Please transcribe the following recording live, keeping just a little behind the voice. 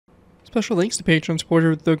Special thanks to Patreon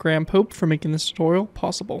supporter the Grand Pope for making this tutorial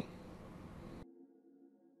possible.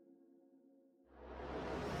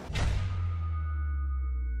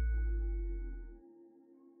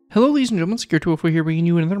 Hello ladies and gentlemen, Secure204 here bringing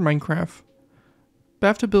you another Minecraft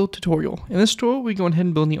BAFTA build tutorial. In this tutorial we go ahead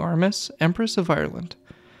and build the RMS Empress of Ireland.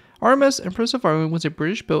 RMS Empress of Ireland was a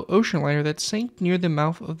British-built ocean liner that sank near the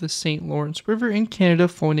mouth of the St. Lawrence River in Canada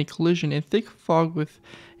following a collision in thick fog with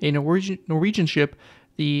a Norwegian ship,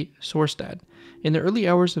 the Storstad, in the early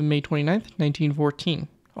hours of May 29, 1914.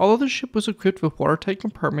 Although the ship was equipped with watertight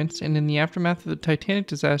compartments and in the aftermath of the Titanic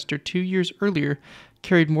disaster 2 years earlier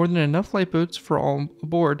carried more than enough lifeboats for all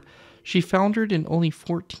aboard, she foundered in only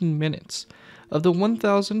 14 minutes. Of the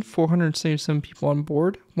 1,477 people on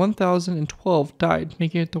board, 1,012 died,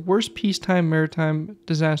 making it the worst peacetime maritime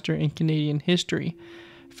disaster in Canadian history.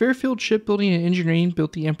 Fairfield Shipbuilding and Engineering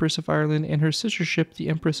built the Empress of Ireland and her sister ship, the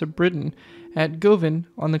Empress of Britain, at Govan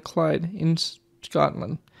on the Clyde in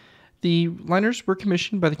Scotland. The liners were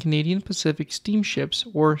commissioned by the Canadian Pacific Steamships,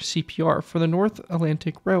 or CPR, for the North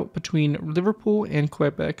Atlantic route between Liverpool and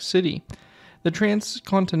Quebec City. The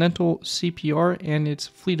transcontinental CPR and its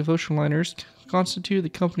fleet of ocean liners constituted the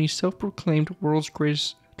company's self-proclaimed world's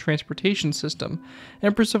greatest transportation system.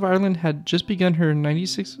 Empress of Ireland had just begun her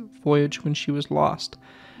 96th voyage when she was lost.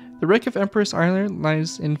 The wreck of Empress Ireland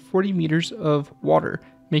lies in 40 meters of water,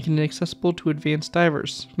 making it accessible to advanced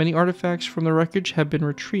divers. Many artifacts from the wreckage have been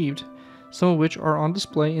retrieved, some of which are on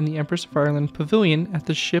display in the Empress of Ireland Pavilion at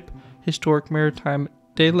the Ship Historic Maritime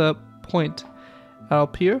de la Pointe au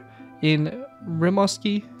Pier in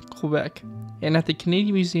Rimouski, Quebec, and at the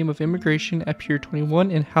Canadian Museum of Immigration at Pier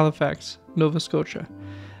 21 in Halifax, Nova Scotia.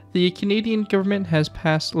 The Canadian government has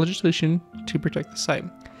passed legislation to protect the site.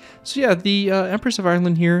 So yeah, the Empress of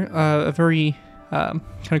Ireland here, a very kind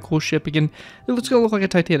of cool ship. Again, it looks gonna look like a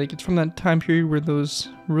Titanic. It's from that time period where those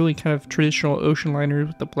really kind of traditional ocean liners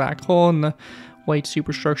with the black hull and the white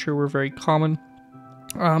superstructure were very common.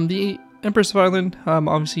 The Empress of Ireland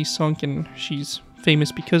obviously sunk, and she's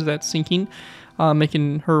famous because of that sinking,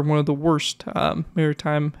 making her one of the worst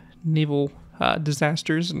maritime naval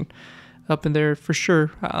disasters, and up in there for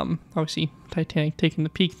sure. Obviously Titanic taking the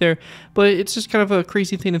peak there, but it's just kind of a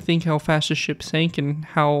crazy thing to think how fast the ship sank and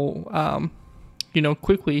how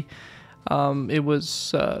quickly it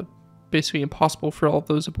was basically impossible for all of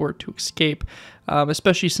those aboard to escape,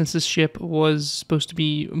 especially since this ship was supposed to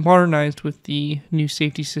be modernized with the new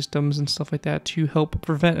safety systems and stuff like that to help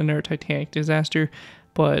prevent another Titanic disaster.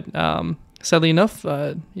 But sadly enough,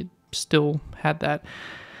 it still had that.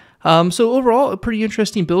 So overall, a pretty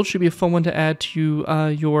interesting build. Should be a fun one to add to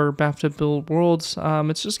your BAFTA build worlds.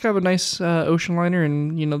 It's just kind of a nice ocean liner,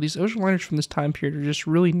 and these ocean liners from this time period are just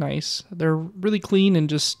really nice. They're really clean and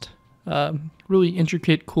just really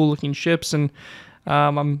intricate, cool looking ships, and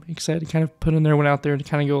I'm excited to kind of put another one out there to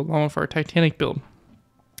kind of go along with our Titanic build.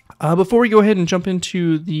 Before we go ahead and jump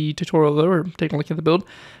into the tutorial though, or taking a look at the build,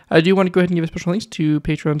 I do want to go ahead and give a special thanks to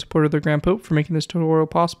Patreon supporter the Grand Pope for making this tutorial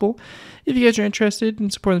possible. If you guys are interested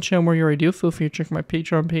in supporting the channel more you already do, feel free to check my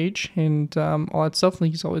Patreon page and all that stuff.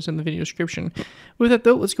 Link is always in the video description. With that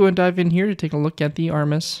though, let's go and dive in here to take a look at the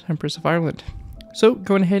RMS Empress of Ireland. So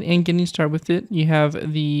going ahead and getting started with it, you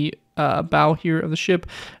have the bow here of the ship.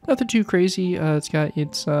 Nothing too crazy. It's got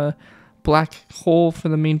its black hull for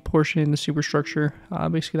the main portion, the superstructure,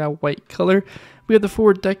 basically that white color. We have the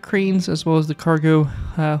forward deck cranes as well as the cargo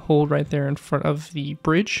hold right there in front of the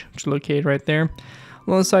bridge, which is located right there.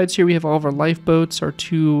 Along the sides here we have all of our lifeboats, our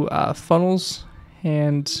two funnels,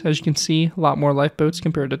 and as you can see, a lot more lifeboats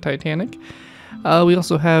compared to Titanic. We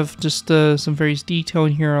also have just some various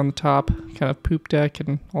detailing here on the top, kind of poop deck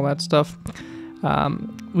and all that stuff.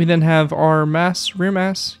 We then have our rear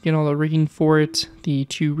masts, all the rigging for it, the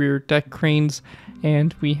two rear deck cranes,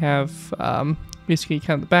 and we have basically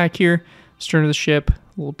kind of the back here, stern of the ship,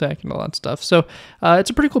 little deck, and all that stuff. So it's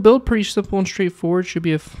a pretty cool build, pretty simple and straightforward. Should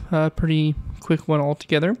be a pretty quick one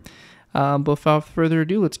altogether. But without further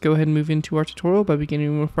ado, let's go ahead and move into our tutorial by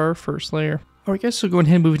beginning with our first layer. Alright guys, so going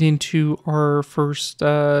ahead and moving into our first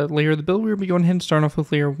layer of the build, we're going to be going ahead and starting off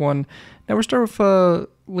with layer 1. Now we're starting with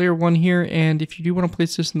layer 1 here, and if you do want to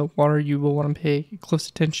place this in the water, you will want to pay close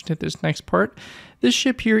attention to this next part. This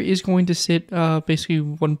ship here is going to sit basically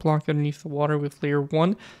one block underneath the water with layer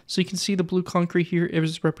 1. So you can see the blue concrete here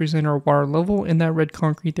is represent our water level, and that red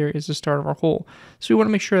concrete there is the start of our hole. So we want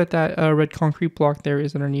to make sure that red concrete block there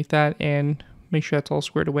is underneath that, and make sure that's all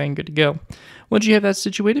squared away and good to go. Once you have that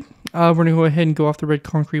situated, we're going to go ahead and go off the red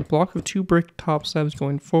concrete block with 2 brick top slabs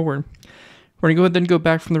going forward. We're going to go ahead and go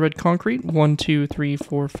back from the red concrete. 1, 2, 3,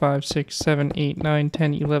 4, 5, 6, 7, 8, 9,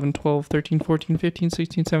 10, 11, 12, 13, 14, 15,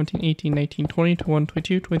 16, 17, 18, 19, 20, 21,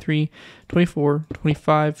 22, 23, 24,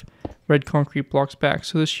 25 red concrete blocks back.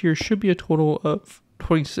 So this here should be a total of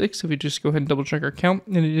 26 if we just go ahead and double check our count.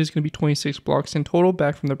 And it is going to be 26 blocks in total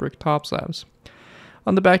back from the brick top slabs.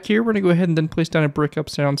 On the back here, we're going to go ahead and then place down a brick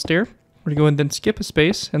upside down stair. We're going to go ahead and then skip a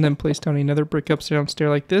space and then place down another brick upside down stair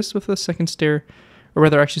like this with a second stair, or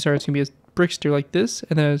rather actually sorry, it's going to be a brick stair like this,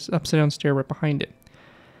 and then an upside down stair right behind it.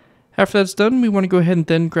 After that's done, we want to go ahead and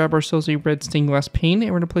then grab ourselves a red stained glass pane,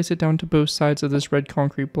 and we're going to place it down to both sides of this red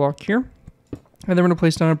concrete block here. And then we're going to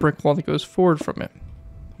place down a brick wall that goes forward from it.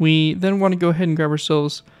 We then want to go ahead and grab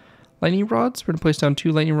ourselves lightning rods. We're going to place down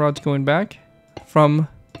 2 lightning rods going back from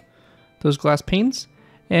those glass panes.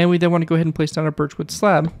 And we then want to go ahead and place down a birchwood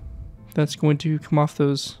slab that's going to come off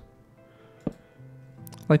those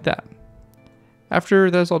like that.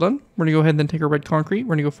 After that's all done, we're going to go ahead and then take our red concrete.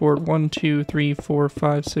 We're going to go forward 1, 2, 3, 4,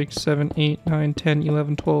 5, 6, 7, 8, 9, 10,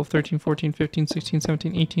 11, 12, 13, 14, 15, 16,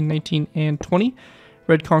 17, 18, 19, and 20.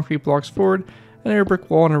 Red concrete blocks forward, and our brick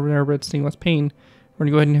wall and our red stained glass pane. We're going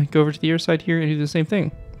to go ahead and go over to the other side here and do the same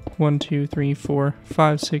thing. 1, 2, 3, 4,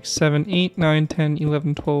 5, 6, 7, 8, 9, 10,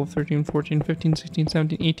 11, 12, 13, 14, 15, 16,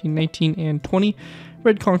 17, 18, 19, and 20.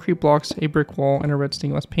 Red concrete blocks, a brick wall, and a red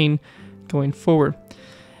stained glass pane going forward.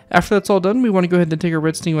 After that's all done, we want to go ahead and take our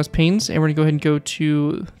red stained glass panes, and we're going to go ahead and go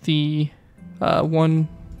to the 1,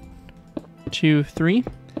 2, 3.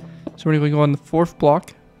 So we're going to go on the 4th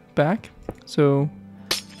block back. So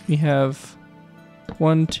we have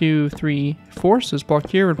 1, 2, 3, 4. So this block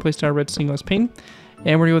here, we're going to place down our red stained glass pane.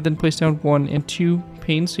 And we're going to go ahead and place down 1 and 2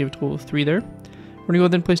 panes, so you have a total of 3 there. We're going to go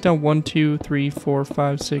ahead and place down 1, 2, 3, 4,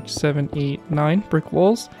 5, 6, 7, 8, 9 brick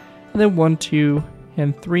walls. And then 1, 2,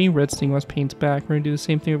 and 3 red stained glass panes back. We're going to do the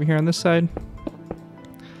same thing over here on this side,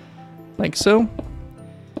 like so.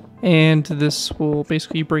 And this will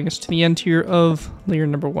basically bring us to the end here of layer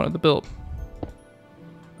number 1 of the build.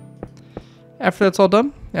 After that's all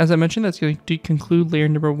done, as I mentioned, that's going to conclude layer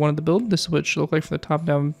number 1 of the build. This is what it should look like from the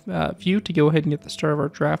top-down view to go ahead and get the start of our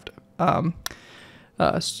draft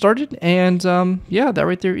started. And yeah, that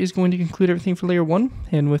right there is going to conclude everything for layer 1.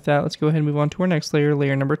 And with that, let's go ahead and move on to our next layer,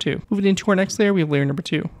 layer number 2. Moving into our next layer, we have layer number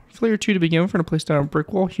 2. For layer 2 to begin with, we're going to place down a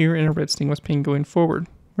brick wall here and a red stained glass pane going forward.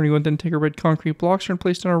 We're going to go ahead and take our red concrete blocks and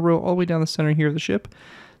place down a row all the way down the center here of the ship.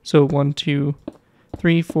 So 1, 2,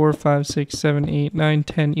 3, 4, 5, 6, 7, 8, 9,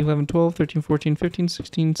 10, 11, 12, 13, 14, 15,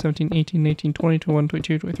 16, 17, 18, 19, 20, 21,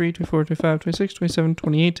 22, 23, 24, 25, 26, 27,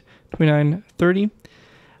 28, 29, 30.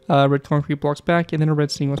 Red concrete blocks back, and then a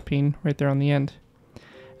red stained glass pane right there on the end.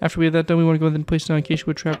 After we have that done, we want to go ahead and place down a acacia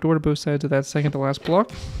wood trapdoor to both sides of that second to last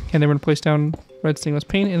block. And then we're going to place down red stained glass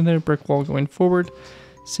pane and then a brick wall going forward.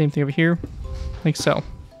 Same thing over here, like so.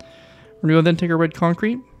 We're going to go then take our red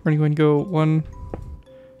concrete. We're going to go and go 1,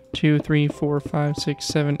 2, 3, 4, 5, 6,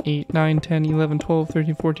 7, 8, 9, 10, 11, 12,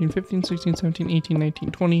 13, 14, 15, 16, 17, 18,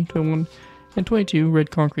 19, 20, 21, and 22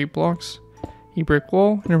 red concrete blocks, a brick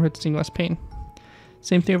wall, and a red stained glass pane.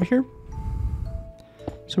 Same thing over here.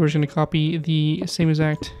 So we're just going to copy the same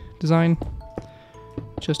exact design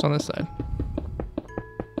just on this side,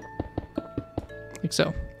 like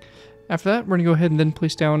so. After that, we're going to go ahead and then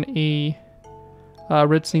place down a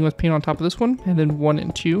red stained glass pane on top of this one, and then 1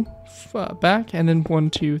 and 2 back, and then 1,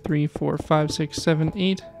 2, 3, 4, 5, 6, 7,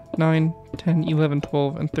 8, 9, 10, 11,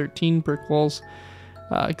 12, and 13 brick walls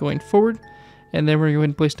going forward. And then we're going to go ahead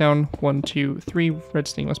and place down 1, 2, 3 red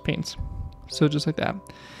stained glass panes. So just like that.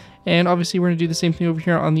 And obviously we're going to do the same thing over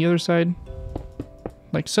here on the other side,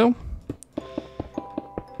 like so.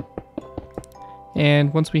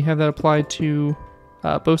 And once we have that applied to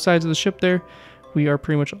both sides of the ship there, we are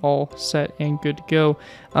pretty much all set and good to go.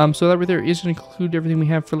 So that right there is going to conclude everything we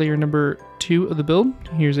have for layer number 2 of the build.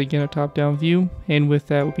 Here's again a top-down view. And with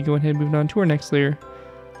that, we'll be going ahead and moving on to our next layer,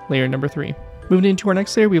 layer number 3. Moving into our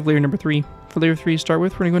next layer, we have layer number 3. For layer 3 to start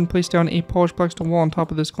with, we're going to go ahead and place down a polished black stone wall on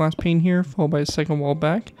top of this glass pane here, followed by a second wall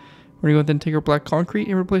back. We're going to go ahead and take our black concrete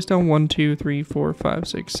and replace down 1, 2, 3, 4, 5,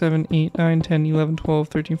 6, 7, 8, 9, 10, 11, 12,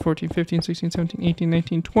 13, 14, 15, 16, 17, 18,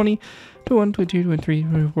 19, 20, 21, 22, 23,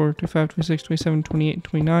 24, 25, 26, 27, 28,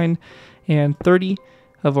 29, and 30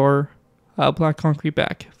 of our black concrete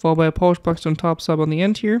back, followed by a polished black stone top sub on the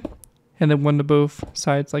end here, and then 1 to both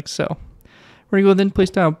sides like so. We're going to go then place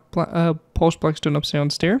down a polished black stone upside down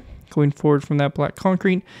stair, going forward from that black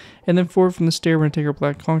concrete, and then forward from the stair, we're going to take our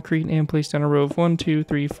black concrete and place down a row of 1, 2,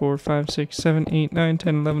 3, 4, 5, 6, 7, 8, 9,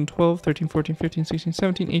 10, 11, 12, 13, 14, 15, 16,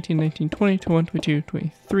 17, 18, 19, 20, 21, 22,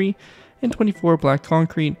 23, and 24 black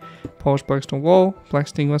concrete, polished black stone wall, black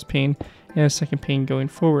stained glass pane, and a second pane going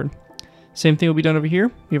forward. Same thing will be done over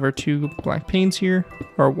here. We have our 2 black panes here,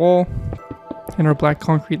 our wall, and our black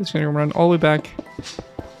concrete that's going to run all the way back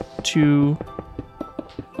to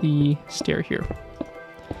the stair here.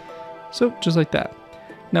 So just like that.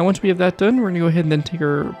 Now once we have that done, we're going to go ahead and then take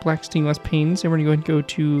our black stained glass panes and we're going to go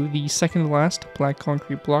to the second to last black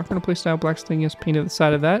concrete block. We're going to place down black stained glass pane at the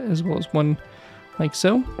side of that, as well as one like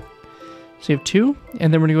so. So you have 2,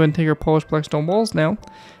 and then we're going to go ahead and take our polished black stone walls now, and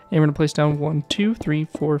we're going to place down 1, 2, 3,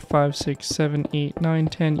 4, 5, 6, 7, 8, 9,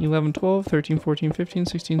 10, 11, 12, 13, 14, 15,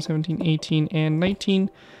 16, 17, 18, and 19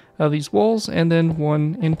 of these walls, and then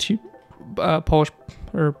 1 and 2 polished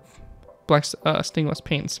or black stained glass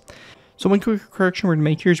panes. So one quick correction we're going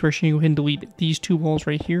to make here is we're actually going to go ahead and delete these 2 walls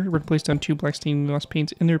right here. We're going to place down 2 black stained glass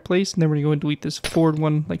panes in their place, and then we're going to go and delete this forward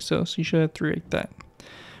one like so. So you should have 3 like that.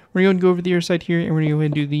 We're going to go over the other side here, and we're going to go ahead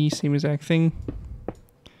and do the same exact thing.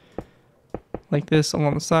 Like this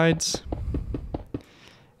along the sides.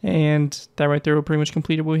 And that right there will pretty much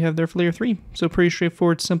complete what we have there for layer 3. So pretty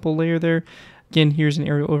straightforward, simple layer there. Again, here's an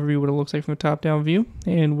aerial overview of what it looks like from the top-down view.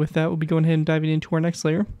 And with that, we'll be going ahead and diving into our next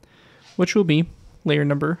layer, which will be layer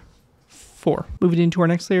number 4. Moving into our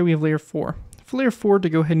next layer, we have layer 4. For layer 4, to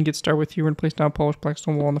go ahead and get started with here, we're going to place down a polished black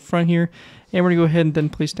stone wall on the front here, and we're going to go ahead and then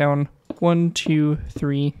place down 1, 2,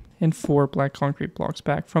 3, and 4 black concrete blocks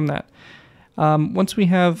back from that. Once we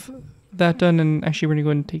have that done, and actually we're going to go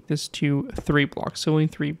ahead and take this to 3 blocks, so only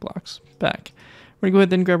 3 blocks back. We're going to go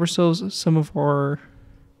ahead and grab ourselves some of our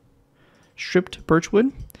stripped birch wood,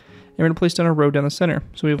 and we're going to place down a row down the center.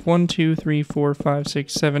 So we have 1, 2, 3, 4, 5,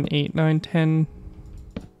 6, 7, 8, 9, 10,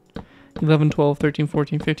 11, 12, 13,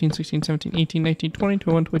 14, 15, 16, 17, 18, 19, 20,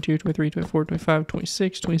 21, 22, 23, 24, 25,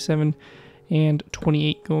 26, 27, and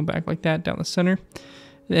 28 going back like that down the center.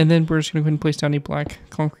 And then we're just going to go ahead and place down a black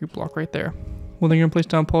concrete block right there. Well, then you're going to place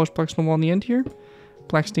down polished black stone wall on the end here,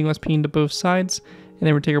 black stained glass pane to both sides, and then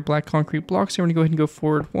we're going to take our black concrete blocks and we're going to go ahead and go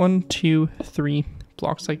forward 1, 2, 3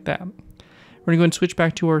 blocks like that. We're going to go ahead and switch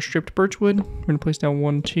back to our stripped birch wood. We're going to place down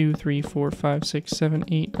 1, 2, 3, 4, 5, 6, 7,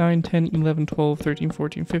 8, 9, 10, 11, 12, 13,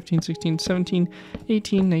 14, 15, 16, 17,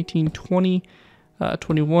 18, 19, 20,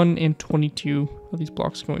 21, and 22 of these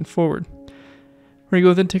blocks going forward. We're going to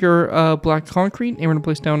go then take our black concrete and we're going to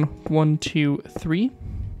place down 1, 2, 3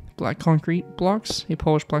 black concrete blocks, a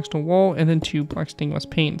polished black stone wall, and then 2 black stained glass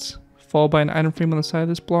panes, followed by an item frame on the side of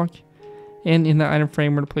this block. And in that item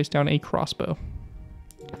frame, we're going to place down a crossbow,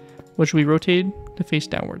 which will be rotated to face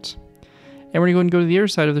downwards. And we're going to go and go to the other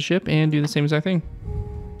side of the ship and do the same exact thing.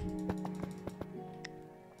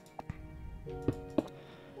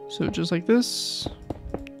 So just like this,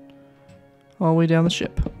 all the way down the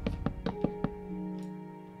ship.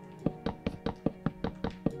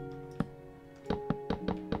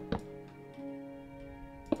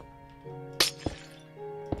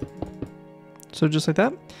 So just like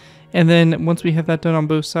that. And then once we have that done on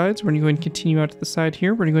both sides, we're going to go ahead and continue out to the side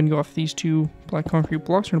here. We're going to go ahead and go off these 2 black concrete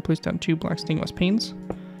blocks. We're going to place down 2 black stained glass panes,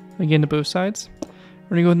 again to both sides.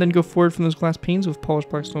 We're going to go ahead and then go forward from those glass panes with polished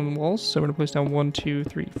black stone walls. So we're going to place down 1, 2,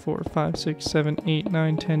 3, 4, 5, 6, 7, 8,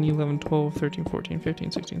 9, 10, 11, 12, 13, 14,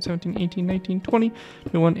 15, 16, 17, 18, 19, 20,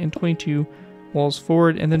 21, and 22 walls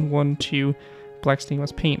forward, and then 1, 2 black stained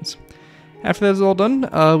glass panes. After that is all done,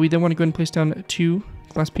 we then want to go ahead and place down 2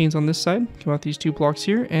 glass panes on this side, come out these 2 blocks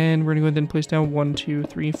here, and we're going to go ahead and place down 1, 2,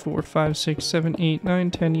 3, 4, 5, 6, 7, 8,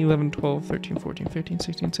 9, 10, 11, 12, 13, 14, 15,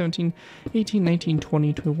 16, 17, 18, 19,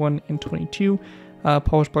 20, 21, and 22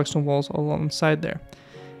 polished black stone walls all along the side there.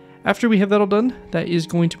 After we have that all done, that is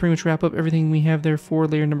going to pretty much wrap up everything we have there for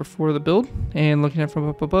layer number 4 of the build, and looking at from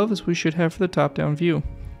up above is what we should have for the top-down view.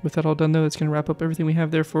 With that all done though, that's going to wrap up everything we have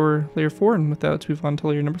there for layer 4, and with that, let's move on to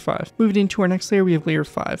layer number 5. Moving into our next layer, we have layer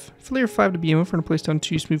 5. For layer 5 to begin with, we're going to place down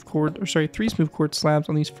 3 smooth core slabs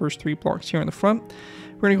on these first 3 blocks here on the front.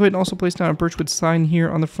 We're going to go ahead and also place down a birchwood sign here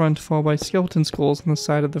on the front, followed by skeleton skulls on the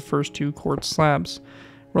side of the first 2 quartz slabs.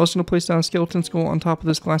 We're also going to place down a skeleton skull on top of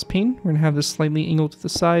this glass pane. We're going to have this slightly angled to the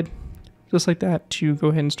side, just like that, to go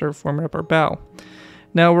ahead and start forming up our bow.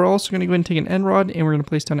 Now we're also going to go ahead and take an end rod, and we're going to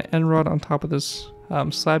place down an end rod on top of this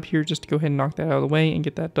slab here, just to go ahead and knock that out of the way and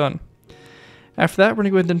get that done. After that, we're going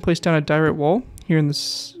to go ahead and then place down a direct wall here in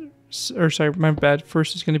this, or sorry, my bad.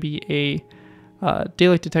 First is going to be a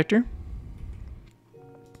daylight detector,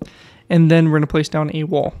 and then we're going to place down a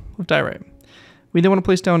wall of diorite. We then want to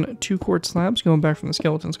place down 2 quartz slabs going back from the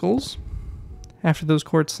skeleton skulls. After those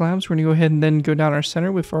quartz slabs, we're going to go ahead and then go down our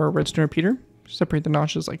center with our redstone repeater, separate the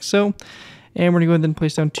notches like so, and we're going to go ahead and then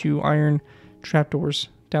place down 2 iron trapdoors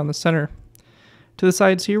down the center. To the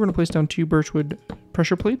sides here, we're going to place down 2 birchwood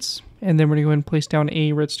pressure plates, and then we're going to go ahead and place down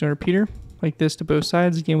a redstone repeater like this to both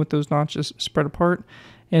sides, again with those notches spread apart,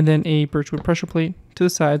 and then a birchwood pressure plate to the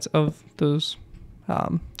sides of those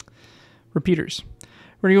repeaters.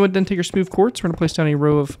 We're going to go ahead and then take our smooth quartz. We're going to place down a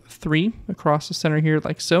row of 3 across the center here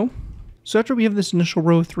like so. So after we have this initial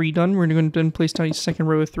row of 3 done, we're going to go ahead and then place down a second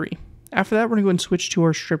row of 3. After that, we're going to go ahead and switch to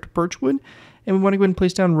our stripped birchwood, and we want to go ahead and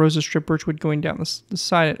place down rows of stripped birchwood going down the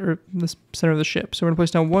side, or the center of the ship. So we're going to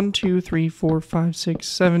place down 1, 2, 3, 4, 5, 6,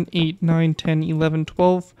 7, 8, 9, 10, 11,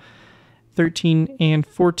 12, 13, and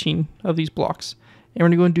 14 of these blocks. And we're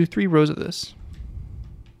going to go and do 3 rows of this.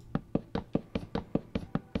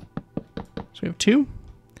 So we have 2,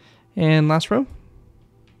 and last row.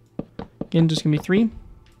 Again, just going to be 3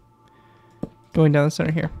 going down the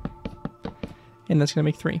center here. And that's going to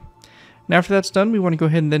make 3. And after that's done, we want to go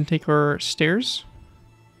ahead and then take our stairs.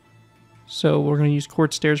 So we're going to use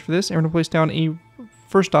quartz stairs for this, and we're going to place down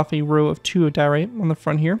first off a row of 2 of diorite on the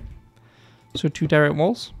front here. So 2 diorite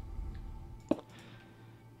walls.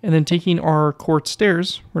 And then taking our quartz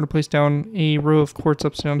stairs, we're going to place down a row of quartz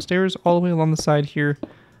upside down stairs all the way along the side here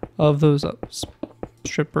of those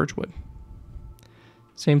stripped birchwood.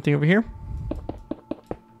 Same thing over here.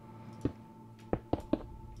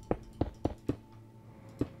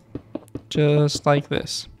 Just like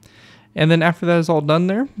this. And then after that is all done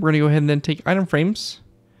there, we're going to go ahead and then take item frames.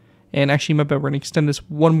 And actually, my bad, we're going to extend this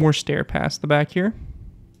one more stair past the back here.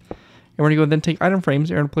 And we're going to go and then take item frames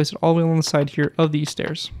and we're going to place it all the way along the side here of these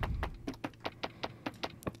stairs.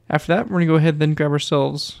 After that, we're going to go ahead and then grab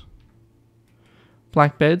ourselves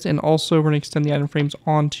black beds, and also we're going to extend the item frames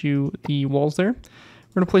onto the walls there.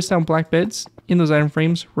 We're going to place down black beds in those item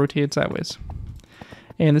frames, rotated sideways.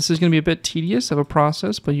 And this is going to be a bit tedious of a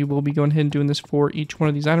process, but you will be going ahead and doing this for each one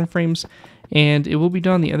of these item frames. And it will be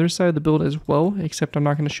done on the other side of the build as well, except I'm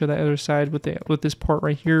not going to show that other side with this part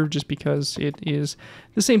right here, just because it is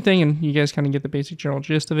the same thing and you guys kind of get the basic general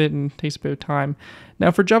gist of it, and it takes a bit of time.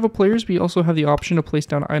 Now for Java players, we also have the option to place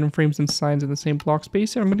down item frames and signs in the same block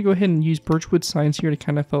space. And I'm going to go ahead and use birchwood signs here to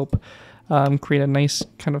kind of help create a nice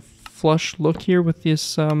kind of flush look here with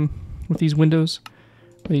this with these windows.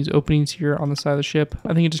 These openings here on the side of the ship.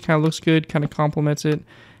 I think it just kind of looks good, kind of complements it,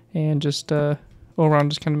 and just all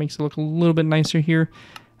around just kind of makes it look a little bit nicer here.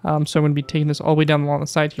 So I'm going to be taking this all the way down along the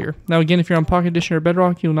side here. Now again, if you're on Pocket Edition or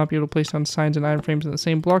Bedrock, you'll not be able to place down signs and item frames in the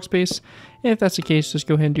same block space. And if that's the case, just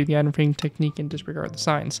go ahead and do the item frame technique and disregard the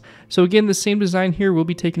signs. So again, the same design here will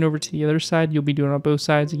be taken over to the other side. You'll be doing it on both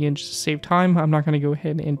sides. Again, just to save time, I'm not going to go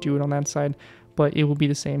ahead and do it on that side, but it will be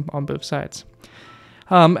the same on both sides.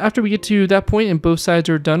 After we get to that point and both sides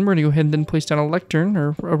are done, we're going to go ahead and then place down a lectern,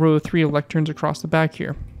 or a row of 3 lecterns across the back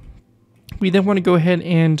here. We then want to go ahead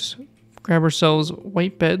and grab ourselves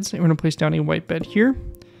white beds, and we're going to place down a white bed here,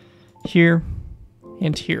 here,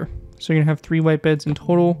 and here. So you're going to have 3 white beds in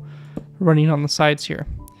total running on the sides here.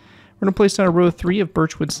 We're going to place down a row of 3 of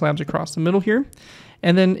birchwood slabs across the middle here.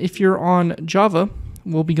 And then if you're on Java,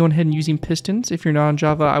 we'll be going ahead and using pistons. If you're not on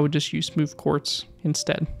Java, I would just use smooth quartz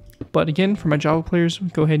instead. But again, for my Java players,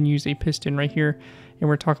 go ahead and use a piston right here, and we're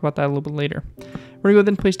going to talk about that a little bit later. We're going to go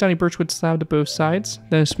then place down a birchwood slab to both sides,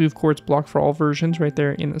 then a smooth quartz block for all versions right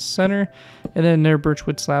there in the center, and then another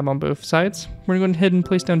birchwood slab on both sides. We're going to go ahead and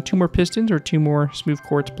place down 2 more pistons or 2 more smooth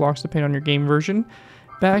quartz blocks depending on your game version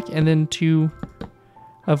back, and then 2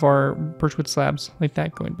 of our birchwood slabs like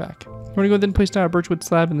that going back. We're going to go ahead and place down a birchwood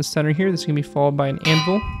slab in the center here. This is going to be followed by an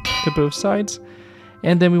anvil to both sides,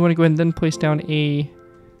 and then we want to go ahead and then place down a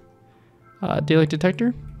daylight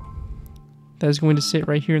detector that is going to sit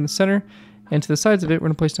right here in the center, and to the sides of it we're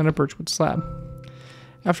going to place down a birchwood slab.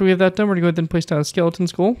 After we have that done, we're going to go ahead and place down a skeleton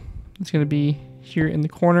skull. It's going to be here in the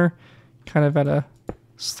corner, kind of at a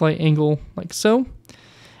slight angle like so,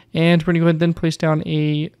 and we're going to go ahead and then place down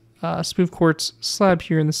a smooth quartz slab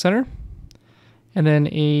here in the center, and then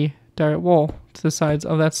a direct wall to the sides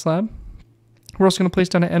of that slab. We're also going to place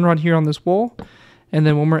down an end rod here on this wall, and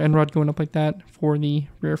then one more end rod going up like that for the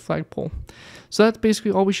rear flagpole. So that's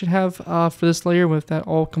basically all we should have for this layer. With that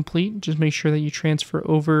all complete, just make sure that you transfer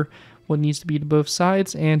over what needs to be to both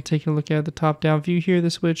sides, and taking a look at the top-down view here,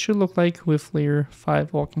 this is what it should look like with layer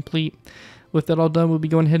 5 all complete. With that all done, we'll be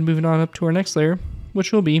going ahead and moving on up to our next layer,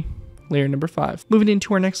 which will be layer number 5. Moving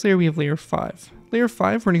into our next layer, we have layer 5. Layer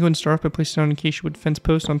 5, we're going to go and start off by placing down an acacia wood fence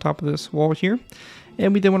post on top of this wall here,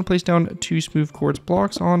 and we then want to place down 2 smooth quartz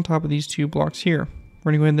blocks on top of these 2 blocks here.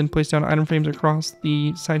 We're going to go ahead and then place down item frames across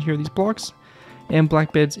the side here of these blocks, and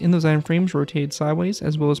black beds in those item frames rotated sideways,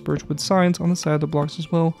 as well as birchwood signs on the side of the blocks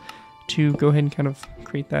as well, to go ahead and kind of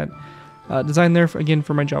create that design there, again,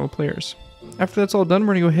 for my Java players. After that's all done,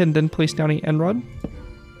 we're going to go ahead and then place down an end rod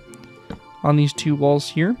on these 2 walls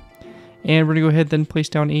here, and we're going to go ahead and then place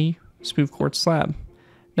down a smooth quartz slab.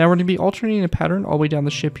 Now we're going to be alternating a pattern all the way down the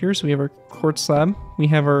ship here. So we have our quartz slab, we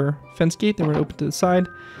have our fence gate, then we're going to open to the side,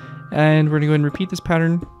 and we're going to go ahead and repeat this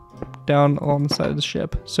pattern down along the side of the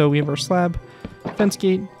ship. So we have our slab, fence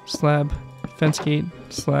gate, slab, fence gate,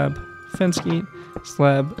 slab, fence gate,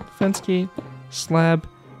 slab, fence gate, slab,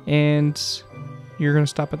 and you're going to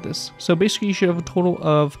stop at this. So basically you should have a total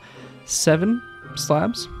of 7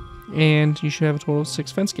 slabs, and you should have a total of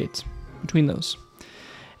 6 fence gates between those.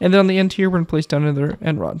 And then on the end here, we're going to place down another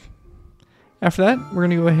end rod. After that, we're going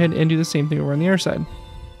to go ahead and do the same thing over on the other side.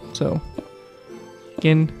 So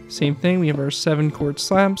again, same thing. We have our 7 quartz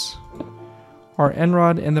slabs, our end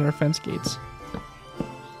rod, and then our fence gates.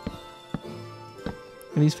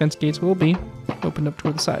 And these fence gates will be opened up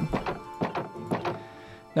toward the side.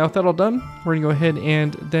 Now with that all done, we're going to go ahead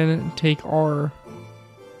and then take our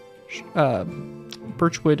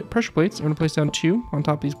birchwood pressure plates. I'm going to place down 2 on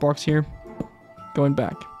top of these blocks here, going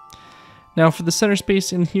back. Now for the center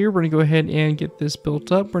space in here, we're going to go ahead and get this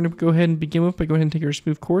built up. We're going to go ahead and begin with by going ahead and take our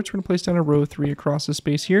smooth quartz. We're going to place down a row of 3 across the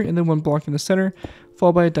space here, and then 1 block in the center,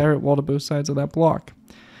 followed by a direct wall to both sides of that block.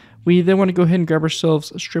 We then want to go ahead and grab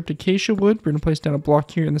ourselves stripped acacia wood. We're going to place down a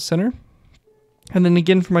block here in the center. And then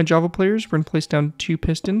again, for my Java players, we're going to place down 2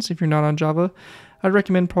 pistons. If you're not on Java, I'd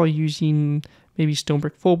recommend probably using maybe stone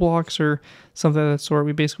brick full blocks or something of that sort.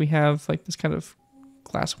 We basically have like this kind of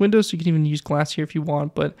glass window, so you can even use glass here if you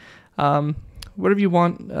want, but whatever you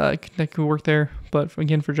want, that could work there. But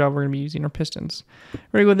again, for Java, we're going to be using our pistons.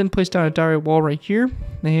 We're going to go ahead and place down a direct wall right here,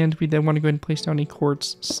 and we then want to go ahead and place down a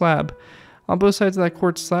quartz slab. On both sides of that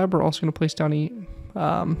quartz slab, we're also going to place down a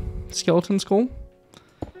skeleton skull.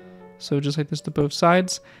 So just like this to both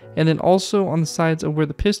sides. And then also on the sides of where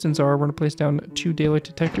the pistons are, we're going to place down 2 daylight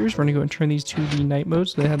detectors. We're going to go and turn these to the night mode,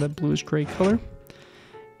 so they have that bluish gray color.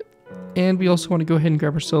 And we also want to go ahead and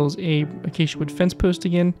grab ourselves a acacia wood fence post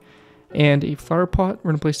again, and a flower pot. We're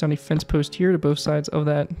going to place down a fence post here to both sides of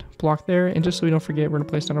that block there. And just so we don't forget, we're going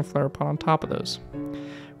to place down a flower pot on top of those.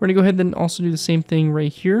 We're going to go ahead and then also do the same thing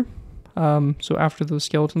right here. So after those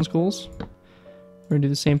skeleton skulls, we're going to do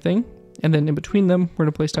the same thing. And then in between them, we're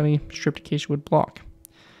going to place down a stripped acacia wood block.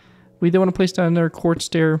 We then want to place down another quartz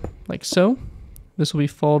stair like so. This will be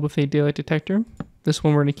followed with a daylight detector. This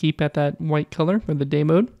one we're going to keep at that white color, or the day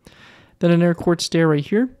mode. Then another quartz stair right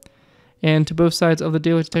here. And to both sides of the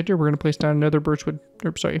daylight detector, we're going to place down another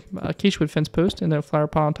acacia wood fence post, and then a flower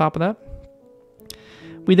pot on top of that.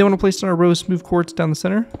 We then want to place down a row of smooth quartz down the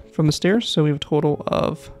center from the stairs, so we have a total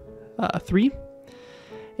of 3.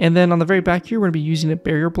 And then on the very back here, we're going to be using a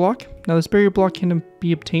barrier block. Now this barrier block can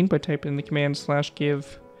be obtained by typing in the command /give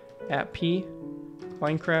 @p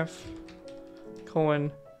Minecraft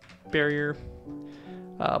 :barrier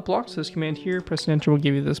block. So this command here, press enter, will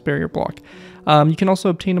give you this barrier block. You can also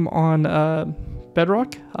obtain them on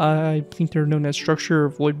Bedrock. I think they're known as structure or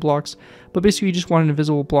void blocks, but basically you just want an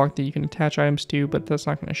invisible block that you can attach items to, but that's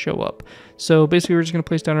not going to show up. So basically we're just going to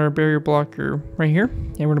place down our barrier blocker right here,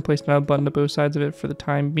 and we're going to place down a button to both sides of it for the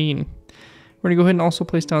time being. We're going to go ahead and also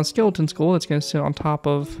place down a skeleton skull that's going to sit on top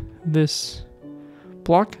of this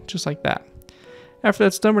block, just like that. After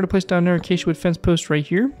that's done, we're going to place down our acacia wood fence post right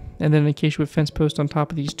here, and then an acacia wood fence post on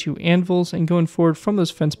top of these 2 anvils. And going forward from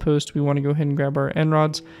those fence posts, we want to go ahead and grab our end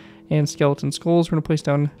rods and skeleton skulls. We're going to place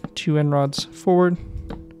down 2 end rods forward,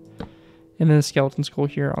 and then a skeleton skull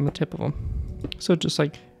here on the tip of them. So just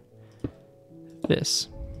like this.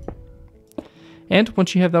 And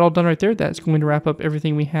once you have that all done right there, that's going to wrap up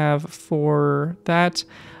everything we have for that.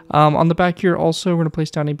 On the back here also, we're going to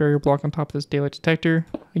place down a barrier block on top of this daylight detector.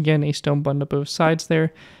 Again, a stone button to both sides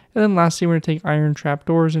there. And then lastly, we're going to take iron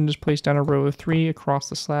trapdoors and just place down a row of 3 across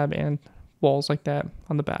the slab and walls like that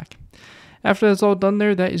on the back. After that's all done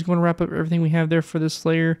there, that is going to wrap up everything we have there for this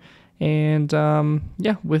layer. And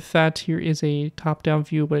yeah, with that, here is a top-down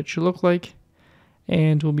view of what it should look like.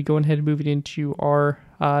 And we'll be going ahead and moving into our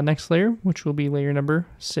next layer, which will be layer number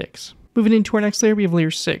 6. Moving into our next layer, we have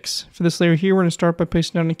layer 6. For this layer here, we're going to start by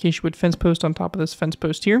placing down an acacia wood fence post on top of this fence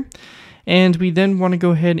post here. And we then want to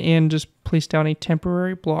go ahead and just place down a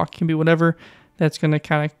temporary block. It can be whatever that's going to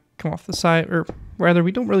kind of come off the side, or rather,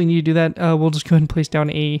 we don't really need to do that. We'll just go ahead and place down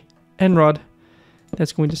a end rod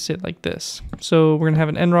that's going to sit like this. So we're going to have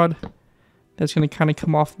an end rod that's going to kind of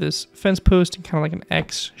come off this fence post and kind of like an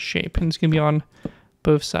X shape, and it's going to be on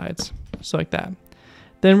both sides, so like that.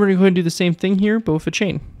 Then we're going to go ahead and do the same thing here, but with a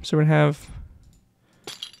chain. So we're going to have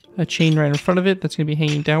a chain right in front of it that's going to be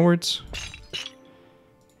hanging downwards,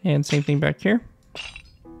 and same thing back here,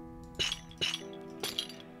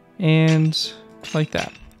 and like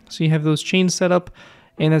that. So you have those chains set up,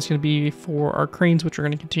 and that's going to be for our cranes, which we're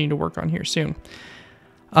going to continue to work on here soon.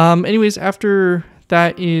 Anyways, after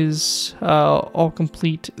that is all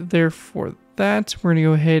complete there for that. We're going to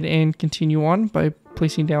go ahead and continue on by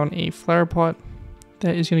placing down a flower pot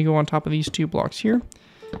that is going to go on top of these 2 blocks here.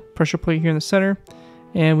 Pressure plate here in the center.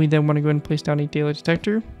 And we then want to go ahead and place down a daylight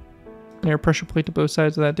detector. And a pressure plate to both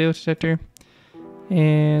sides of that daylight detector.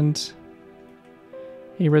 And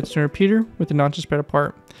a redstone repeater with the notches spread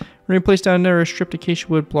apart. We're going to place down another stripped acacia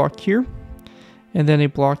wood block here. And then a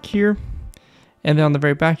block here. And then on the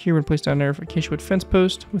very back here, we're going to place down another acacia wood fence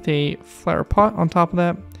post with a flower pot on top of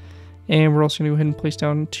that. And we're also going to go ahead and place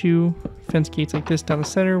down 2 fence gates like this down the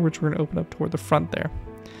center, which we're going to open up toward the front there.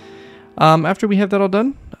 After we have that all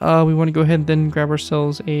done, we want to go ahead and then grab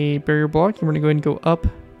ourselves a barrier block. And we're going to go ahead and go up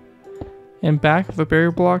and back of a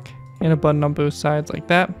barrier block and a button on both sides like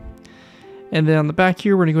that. And then on the back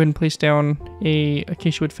here, we're going to go ahead and place down a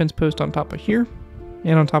acacia wood fence post on top of here.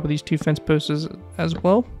 And on top of these 2 fence posts as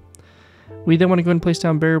well. We then want to go ahead and place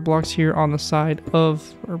down barrier blocks here on the side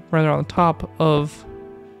of, or rather on the top of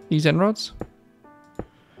these end rods.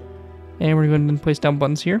 And we're going to place down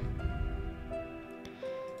buttons here.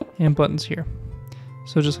 And buttons here.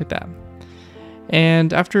 So just like that.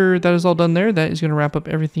 And after that is all done there, that is going to wrap up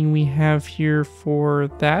everything we have here for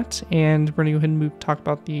that. And we're going to go ahead and talk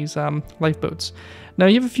about these lifeboats. Now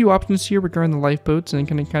you have a few options here regarding the lifeboats, and it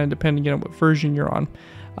can kind of depend again on what version you're on.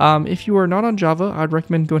 If you are not on Java, I'd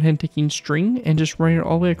recommend going ahead and taking string and just running it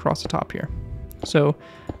all the way across the top here. So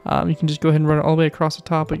you can just go ahead and run it all the way across the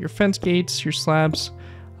top of your fence gates, your slabs,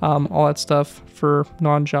 all that stuff for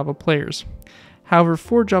non-Java players. However,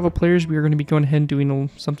 for Java players, we are going to be going ahead and doing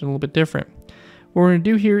something a little bit different. What we're going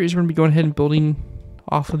to do here is we're going to be going ahead and building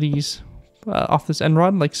off of these, off this end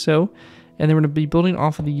rod like so, and then we're going to be building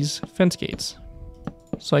off of these fence gates,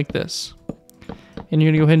 so like this. And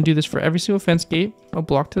you're going to go ahead and do this for every single fence gate, a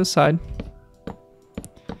block to the side,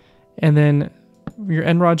 and then your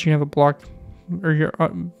end rods, you have a block, or you're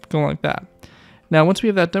going like that. Now, once we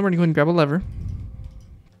have that done, we're going to go ahead and grab a lever.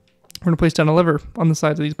 We're going to place down a lever on the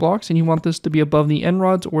sides of these blocks, and you want this to be above the end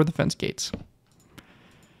rods or the fence gates.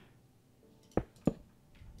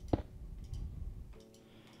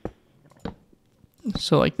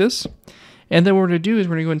 So like this. And then what we're going to do is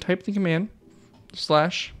we're going to go and type the command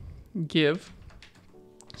 /give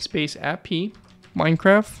space @p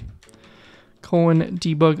Minecraft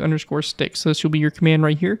 :debug_stick. So this will be your command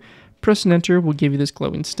right here. Press and enter will give you this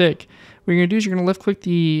glowing stick. What you're going to do is you're going to left click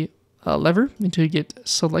the lever until you get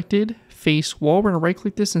selected face wall. We're going to right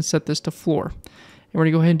click this and set this to floor. And we're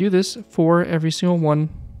going to go ahead and do this for every single one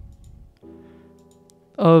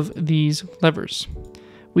of these levers.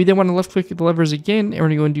 We then want to left click the levers again, and we're going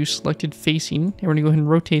to go and do selected facing, and we're going to go ahead and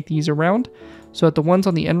rotate these around so that the ones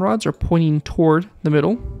on the end rods are pointing toward the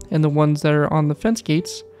middle, and the ones that are on the fence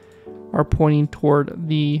gates are pointing toward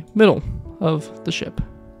the middle of the ship.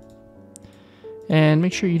 And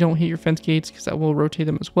make sure you don't hit your fence gates because that will rotate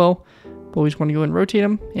them as well. But we just want to go and rotate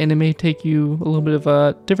them, and it may take you a little bit of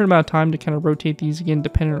a different amount of time to kind of rotate these again,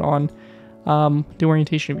 depending on the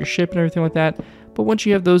orientation of your ship and everything like that. But once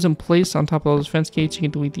you have those in place on top of all those fence gates, you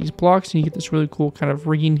can delete these blocks and you get this really cool kind of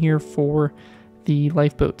rigging here for the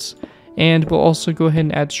lifeboats. And we'll also go ahead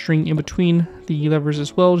and add string in between the levers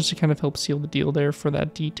as well, just to kind of help seal the deal there for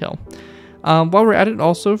that detail. While we're at it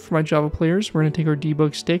also, for my Java players, we're going to take our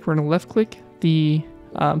debug stick, we're going to left click the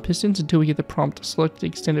pistons until we get the prompt select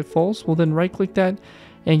extended falls. We'll then right click that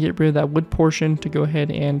and get rid of that wood portion to go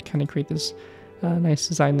ahead and kind of create this nice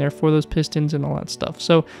design there for those pistons and all that stuff.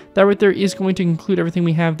 So that right there is going to include everything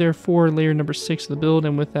we have there for layer number 6 of the build,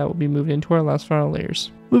 and with that we'll be moving into our last final layers.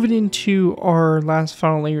 Moving into our last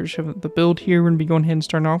final layers of the build here, we're going to be going ahead and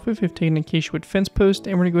starting off with, we've taken an acacia wood fence post,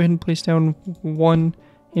 and we're going to go ahead and place down 1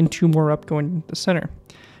 and 2 more up going into the center.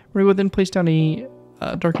 We're going to go ahead and place down a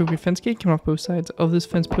dark oak fence gate coming off both sides of this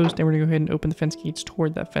fence post, and we're going to go ahead and open the fence gates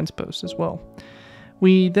toward that fence post as well.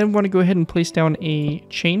 We then want to go ahead and place down a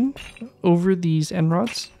chain over these end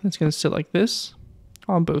rods. It's going to sit like this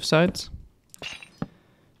on both sides.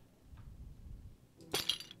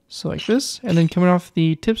 So like this. And then coming off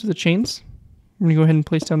the tips of the chains, we're going to go ahead and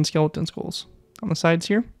place down skeleton skulls on the sides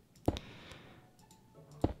here.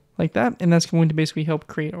 Like that. And that's going to basically help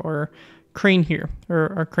create our crane here,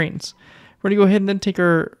 or our cranes. We're going to go ahead and then take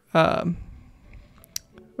our...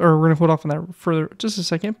 or we're going to hold off on that for just a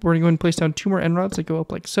second. We're going to go ahead and place down 2 more end rods that go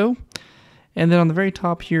up like so. And then on the very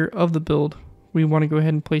top here of the build, we want to go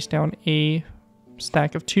ahead and place down a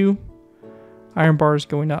stack of 2 iron bars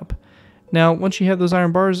going up. Now, once you have those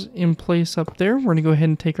iron bars in place up there, we're going to go ahead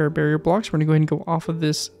and take our barrier blocks. We're going to go ahead and go off of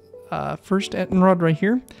this first end rod right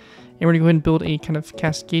here. And we're going to go ahead and build a kind of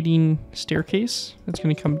cascading staircase that's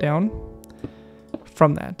going to come down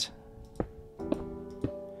from that.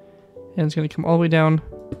 and it's going to come all the way down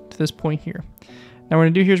to this point here. Now what we're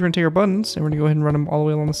going to do here is we're going to take our buttons and we're going to go ahead and run them all the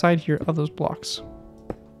way along the side here of those blocks.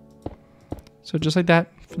 So just like that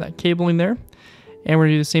for that cabling there. And we're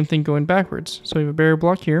going to do the same thing going backwards. So we have a barrier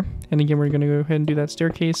block here, and again we're going to go ahead and do that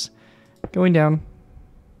staircase going down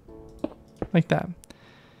like that.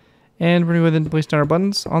 And we're going to go ahead and place down our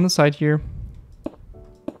buttons on the side here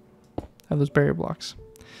of those barrier blocks.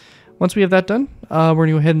 Once we have that done, we're going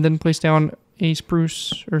to go ahead and then place down a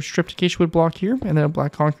spruce or stripped acacia wood block here, and then a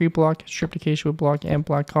black concrete block, stripped acacia wood block, and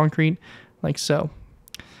black concrete, like so.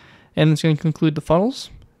 And it's going to conclude the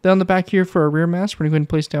funnels. Then on the back here for our rear mast, we're going to go ahead and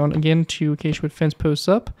place down again 2 acacia wood fence posts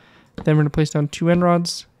up. Then we're going to place down 2 end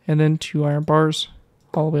rods and then 2 iron bars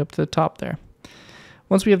all the way up to the top there.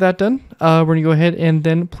 Once we have that done, we're going to go ahead and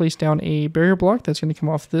then place down a barrier block that's going to come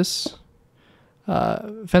off this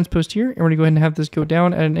fence post here. And we're going to go ahead and have this go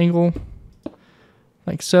down at an angle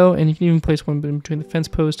like so. And you can even place one in between the fence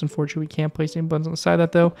post. Unfortunately, we can't place any buttons on the side of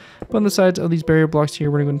that though. But on the sides of these barrier blocks here,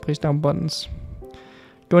 we're going to go ahead and place down buttons.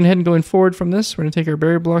 Going ahead and going forward from this, we're going to take our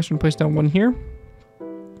barrier blocks, we're going to place down one here.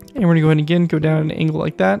 And we're going to go ahead and again go down at an angle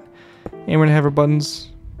like that. And we're going to have our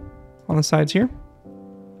buttons on the sides here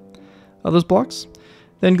of those blocks.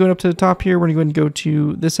 Then going up to the top here, we're going to go ahead and go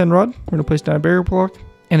to this end rod. We're going to place down a barrier block.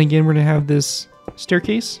 And again, we're going to have this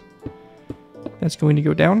staircase that's going to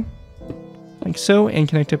go down like so and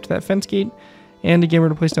connect up to that fence gate. And again, we're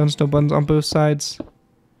going to place down stone buttons on both sides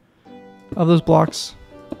of those blocks,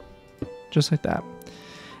 just like that.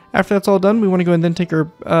 After that's all done, we want to go ahead and then take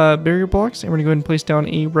our barrier blocks and we're going to go ahead and place down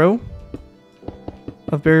a row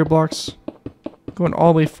of barrier blocks going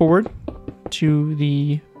all the way forward to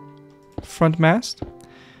the front mast.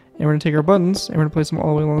 And we're going to take our buttons and we're going to place them all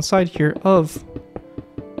the way along the side here of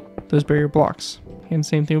those barrier blocks. And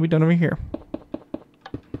same thing will be done over here.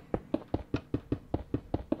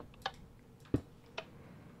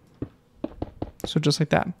 So just like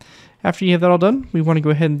that. After you have that all done, we want to go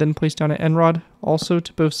ahead and then place down an end rod also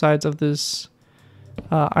to both sides of this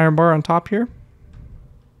iron bar on top here.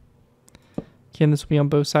 Again, this will be on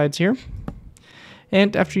both sides here.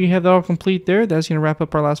 And after you have that all complete there, that's going to wrap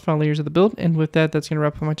up our last final layers of the build. And with that, that's going to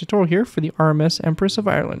wrap up my tutorial here for the RMS Empress of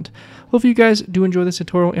Ireland. Hopefully you guys do enjoy this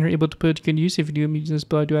tutorial and are able to put it to good use. If you do using this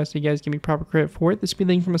build, I do ask that you guys give me proper credit for it. This will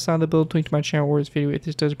be linked from the side of the build, link to my channel or this video if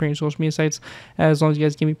this does appear in social media sites. As long as you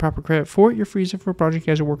guys give me proper credit for it, you're free for a project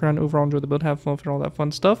you guys are working on. Overall, enjoy the build, have fun with it, all that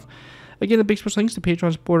fun stuff. Again, the big special thanks to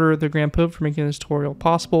Patreon supporter, the Grand Pope, for making this tutorial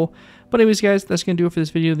possible. But anyways, guys, that's going to do it for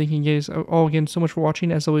this video. Thank you guys all again so much for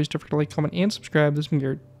watching. As always, don't forget to like, comment, and subscribe. This has been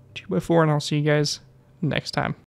Garrett 2x4, and I'll see you guys next time.